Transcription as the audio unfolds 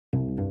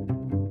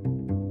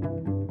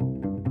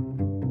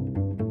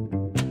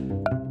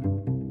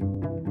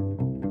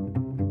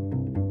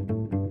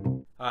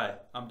Hi,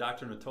 I'm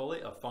Dr. Natoli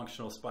of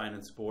Functional Spine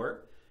and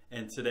Sport,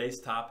 and today's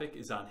topic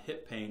is on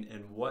hip pain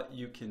and what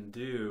you can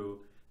do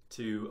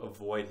to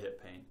avoid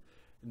hip pain.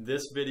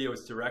 This video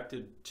is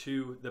directed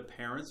to the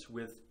parents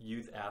with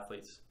youth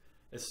athletes,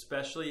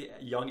 especially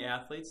young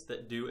athletes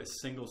that do a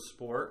single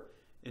sport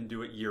and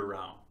do it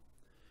year-round.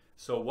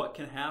 So what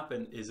can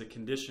happen is a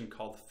condition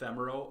called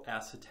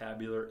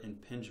femoroacetabular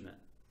impingement.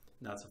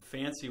 Now, it's a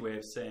fancy way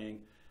of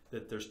saying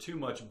that there's too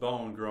much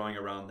bone growing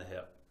around the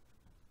hip.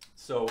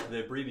 So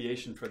the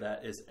abbreviation for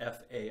that is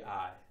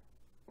FAI.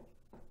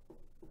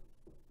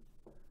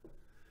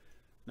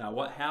 Now,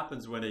 what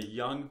happens when a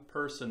young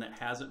person that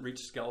hasn't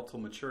reached skeletal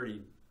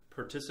maturity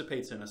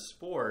participates in a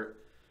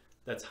sport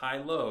that's high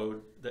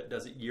load, that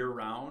does it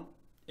year-round,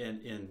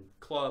 and in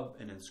club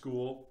and in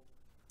school,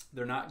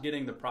 they're not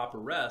getting the proper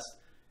rest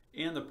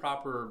and the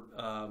proper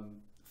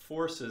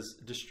forces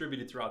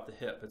distributed throughout the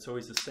hip. It's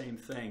always the same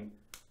thing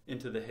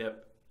into the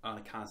hip on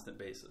a constant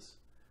basis.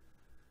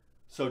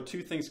 So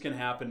two things can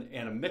happen,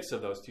 and a mix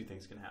of those two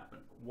things can happen.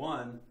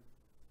 One,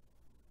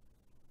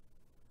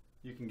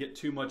 you can get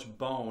too much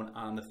bone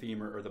on the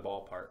femur or the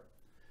ball part.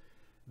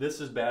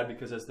 This is bad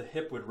because as the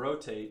hip would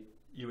rotate,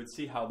 you would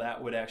see how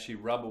that would actually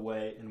rub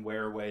away and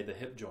wear away the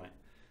hip joint.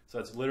 So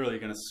it's literally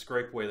going to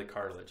scrape away the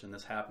cartilage, and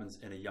this happens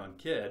in a young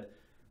kid.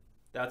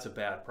 That's a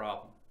bad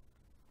problem.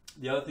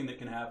 The other thing that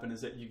can happen is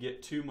that you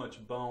get too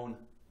much bone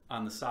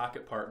on the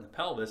socket part in the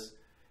pelvis.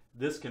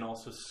 This can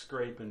also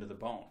scrape into the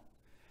bone.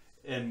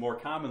 And more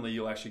commonly,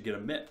 you'll actually get a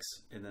mix,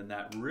 and then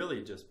that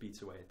really just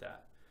beats away at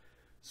that.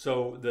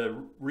 So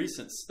the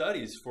recent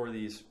studies for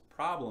these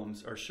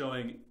problems are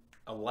showing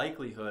a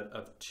likelihood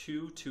of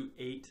 2 to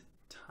 8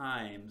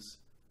 times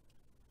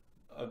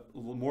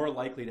more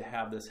likely to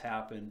have this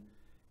happen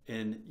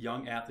in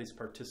young athletes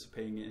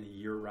participating in a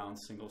year-round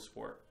single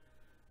sport.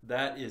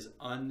 That is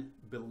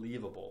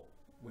unbelievable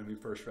when we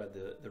first read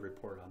the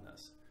report on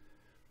this.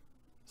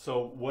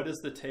 So what is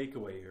the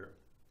takeaway here?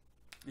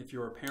 If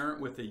you're a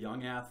parent with a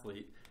young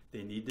athlete,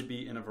 they need to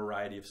be in a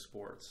variety of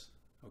sports,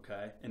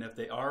 okay? And if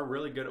they are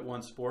really good at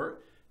one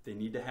sport, they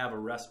need to have a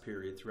rest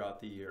period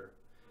throughout the year.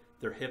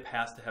 Their hip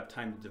has to have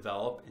time to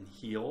develop and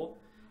heal,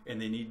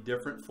 and they need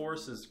different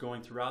forces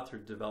going throughout to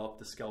develop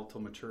the skeletal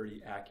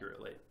maturity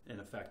accurately and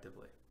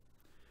effectively.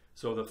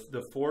 So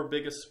the 4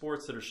 biggest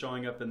sports that are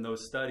showing up in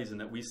those studies and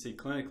that we see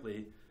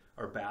clinically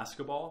are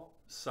basketball,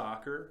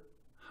 soccer,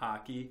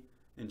 hockey,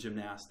 and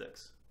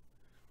gymnastics.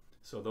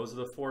 So those are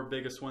the 4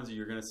 biggest ones that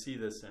you're going to see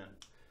this in.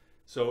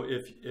 So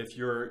if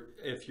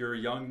your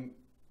young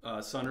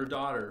son or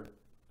daughter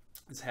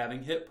is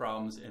having hip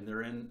problems and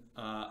they're in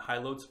high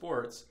load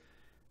sports,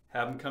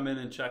 have them come in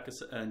and check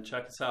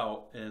us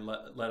out, and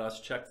let us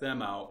check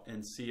them out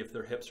and see if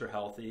their hips are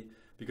healthy,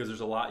 because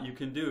there's a lot you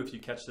can do if you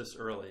catch this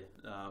early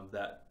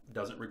that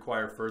doesn't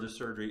require further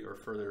surgery or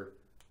further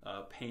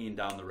pain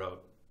down the road.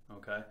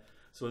 Okay,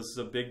 so this is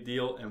a big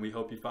deal, and we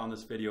hope you found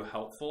this video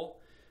helpful.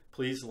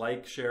 Please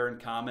like, share,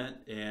 and comment,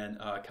 and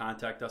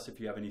contact us if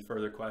you have any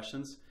further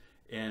questions,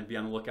 and be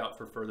on the lookout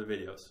for further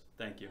videos.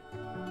 Thank you.